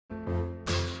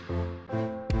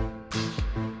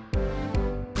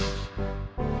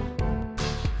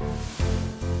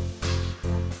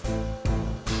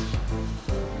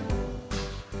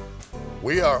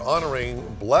We are honoring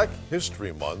Black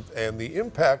History Month and the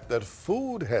impact that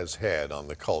food has had on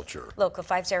the culture. Local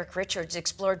 5's Eric Richards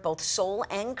explored both soul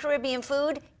and Caribbean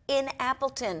food in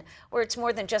Appleton, where it's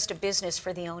more than just a business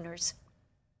for the owners.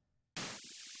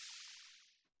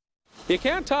 You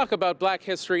can't talk about Black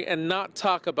history and not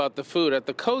talk about the food. At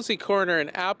the Cozy Corner in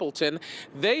Appleton,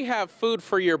 they have food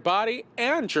for your body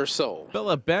and your soul.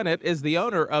 Philip Bennett is the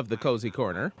owner of the Cozy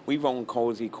Corner. We've owned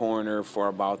Cozy Corner for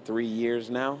about 3 years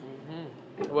now.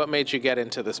 What made you get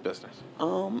into this business?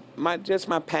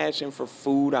 My passion for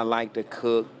food. I like to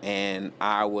cook, and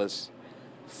I was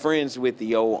friends with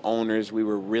the old owners. We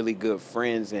were really good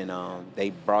friends, and they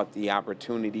brought the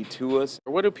opportunity to us.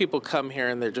 What do people come here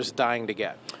and they're just dying to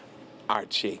get? Our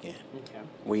chicken. Okay.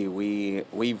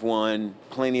 We've won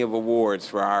plenty of awards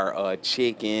for our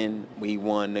chicken. We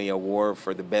won the award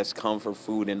for the best comfort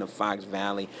food in the Fox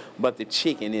Valley, but the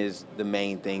chicken is the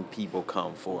main thing people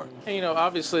come for. And,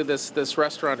 obviously this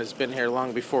restaurant has been here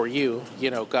long before you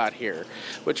got here,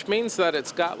 which means that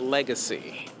it's got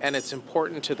legacy and it's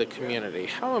important to the community.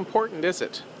 How important is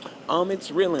it?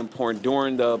 It's really important.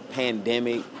 During the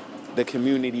pandemic, the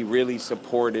community really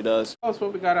supported us. Tell us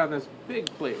what we got on this big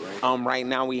plate, right? Right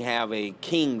now we have a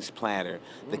King's platter.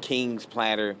 The King's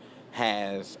platter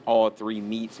has all 3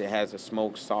 meats. It has a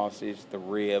smoked sausage, the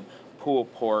rib,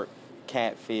 pulled pork,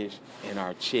 catfish, and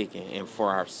our chicken. And for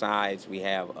our sides, we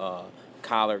have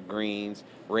collard greens,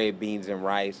 red beans and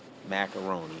rice,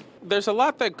 macaroni. There's a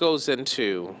lot that goes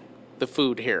into the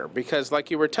food here, because like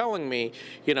you were telling me,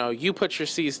 you put your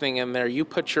seasoning in there, you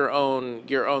put your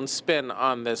own spin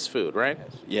on this food, right?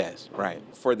 Yes, right.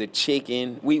 For the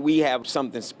chicken, we have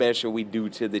something special we do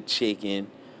to the chicken.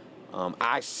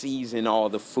 I season all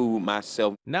the food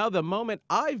myself. Now the moment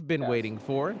I've been waiting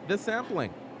for, the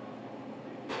sampling.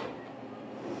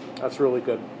 That's really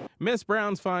good. Miss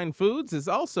Brown's Fine Foods is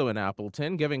also in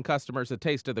Appleton, giving customers a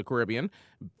taste of the Caribbean.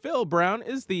 Phil Brown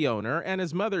is the owner, and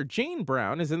his mother, Jean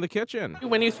Brown, is in the kitchen.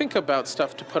 When you think about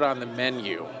stuff to put on the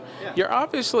menu, you're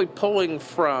obviously pulling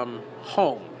from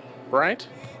home, right?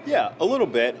 Yeah, a little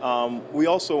bit. We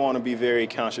also want to be very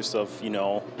conscious of,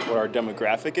 what our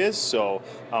demographic is. So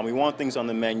we want things on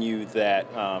the menu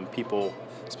that people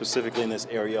specifically in this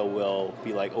area will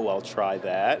be like, oh, I'll try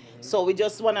that. So we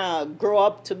just want to grow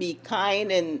up to be kind,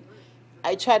 and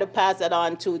I try to pass that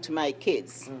on to my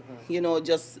kids,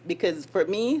 just because for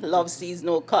me, love sees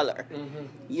no color.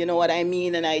 You know what I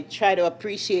mean? And I try to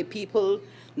appreciate people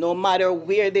no matter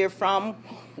where they're from,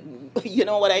 you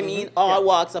know what I mean? All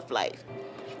walks of life.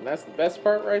 And that's the best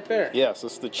part right there. Yes,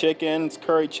 it's the chicken, it's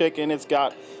curry chicken, it's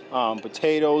got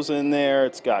potatoes in there,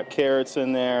 it's got carrots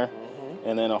in there,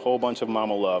 and then a whole bunch of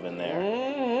mama love in there.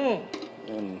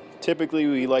 And typically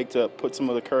we like to put some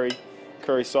of the curry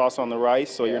sauce on the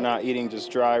rice, so you're not eating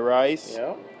just dry rice.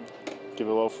 Yeah. Give it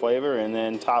a little flavor, and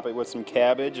then top it with some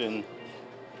cabbage, and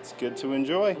it's good to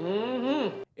enjoy.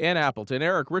 In Appleton,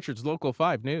 Eric Richards, Local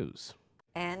 5 News.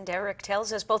 And Eric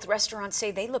tells us both restaurants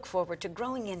say they look forward to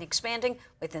growing and expanding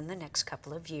within the next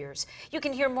couple of years. You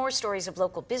can hear more stories of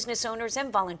local business owners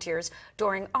and volunteers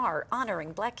during our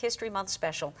Honoring Black History Month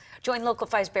special. Join Local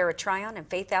 5's Barrett Tryon and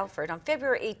Faith Alford on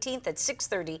February 18th at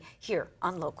 6:30 here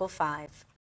on Local 5.